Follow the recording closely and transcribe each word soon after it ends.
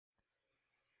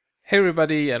Hey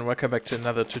everybody, and welcome back to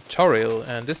another tutorial,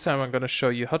 and this time I'm going to show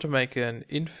you how to make an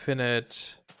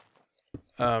infinite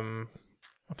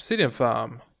obsidian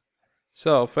farm.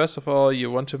 So first of all,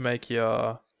 you want to make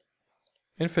your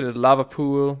infinite lava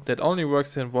pool that only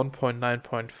works in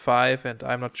 1.9.5, and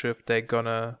I'm not sure if they're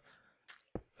gonna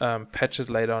patch it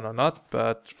later on or not,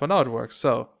 but for now it works.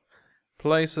 So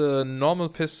place a normal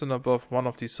piston above one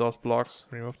of these source blocks,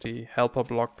 remove the helper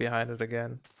block behind it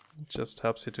again. It just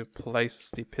helps you to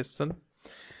place the piston.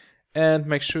 And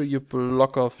make sure you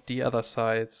block off the other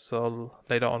side so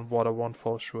later on water won't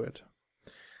fall through it.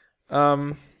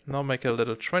 Now make a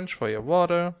little trench for your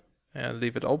water and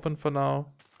leave it open for now.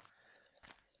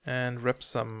 And wrap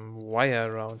some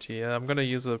wire around here. I'm gonna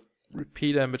use a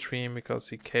repeater in between because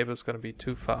the cable is gonna be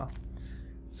too far.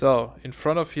 So in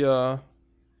front of your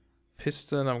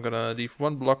piston I'm gonna leave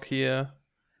one block here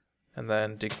and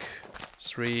then dig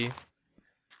 3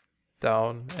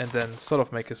 down and then sort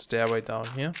of make a stairway down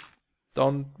here.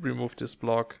 Don't remove this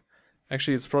block.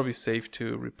 Actually, it's probably safe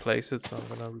to replace it, so I'm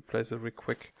gonna replace it real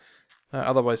quick.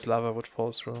 Otherwise lava would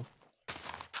fall through.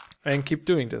 And keep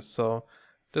doing this. So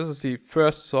this is the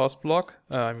first source block.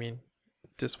 I mean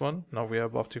this one. Now we are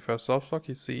above the first source block.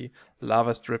 You see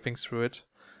lava dripping through it.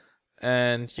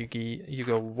 And you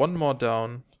go one more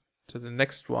down to the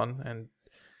next one. And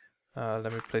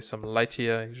let me place some light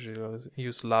here. I usually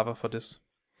use lava for this.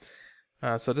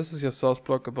 So this is your source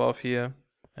block above here,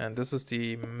 and this is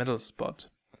the middle spot.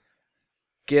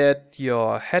 Get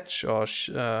your hatch or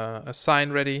a sign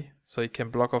ready so you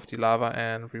can block off the lava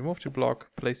and remove the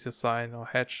block, place your sign or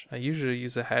hatch. I usually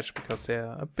use a hatch because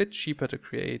they're a bit cheaper to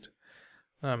create.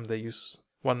 They use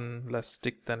one less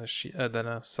stick than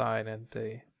a sign, and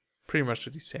they pretty much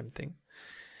do the same thing.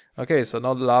 Okay, so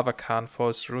now the lava can't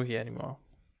fall through here anymore.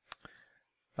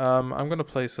 I'm gonna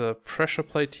place a pressure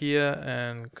plate here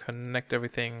and connect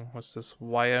everything with this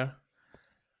wire.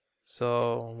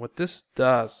 So what this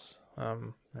does,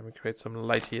 let me create some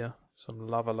light here, some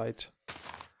lava light.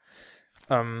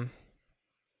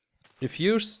 If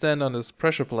you stand on this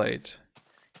pressure plate,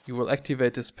 you will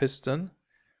activate this piston,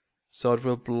 so it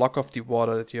will block off the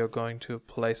water that you're going to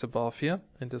place above here,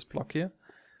 in this block here.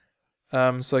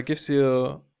 So it gives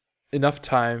you enough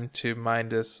time to mine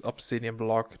this obsidian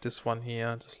block. This one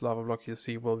here, this lava block you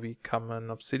see will become an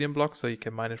obsidian block, so you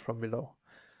can mine it from below.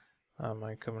 I'm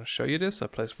going to show you this. I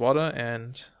place water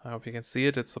and I hope you can see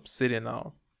it. It's obsidian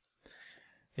now.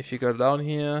 If you go down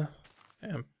here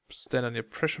and stand on your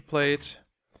pressure plate,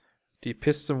 the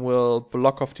piston will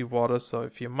block off the water, so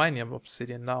if you mine your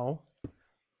obsidian now,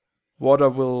 water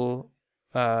will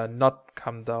not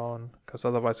come down, because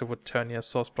otherwise it would turn your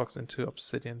source blocks into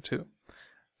obsidian too.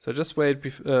 So just wait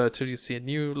till you see a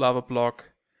new lava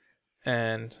block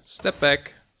and step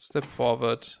back, step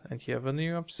forward, and you have a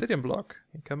new obsidian block.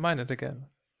 You can mine it again.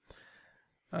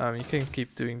 You can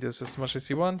keep doing this as much as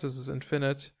you want. This is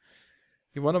infinite.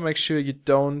 You want to make sure you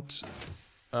don't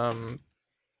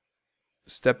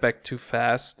step back too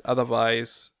fast,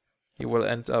 otherwise you will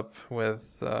end up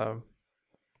with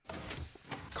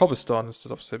cobblestone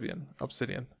instead of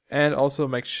obsidian. And also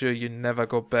make sure you never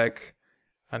go back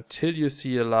until you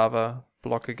see a lava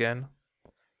block again.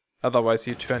 Otherwise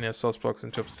you turn your source blocks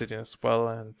into obsidian as well,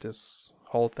 and this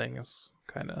whole thing is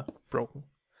kind of broken.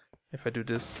 If I do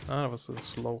this, that was so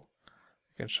slow.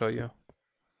 I can show you.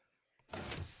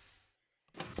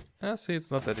 See,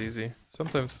 it's not that easy.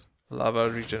 Sometimes lava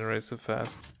regenerates so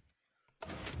fast.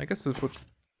 I guess this would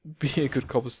be a good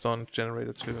cobblestone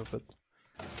generator too, but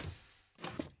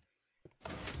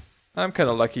I'm kind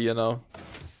of lucky, you know.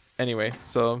 Anyway,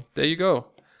 so there you go.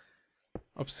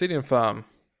 Obsidian farm.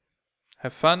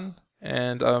 Have fun,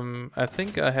 and I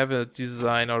think I have a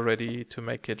design already to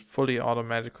make it fully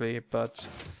automatically, but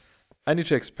I need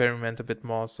to experiment a bit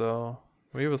more, so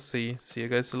we will see. See you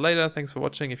guys later. Thanks for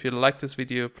watching. If you liked this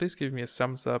video, please give me a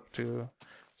thumbs up to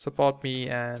support me,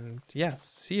 and yeah,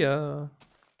 see ya!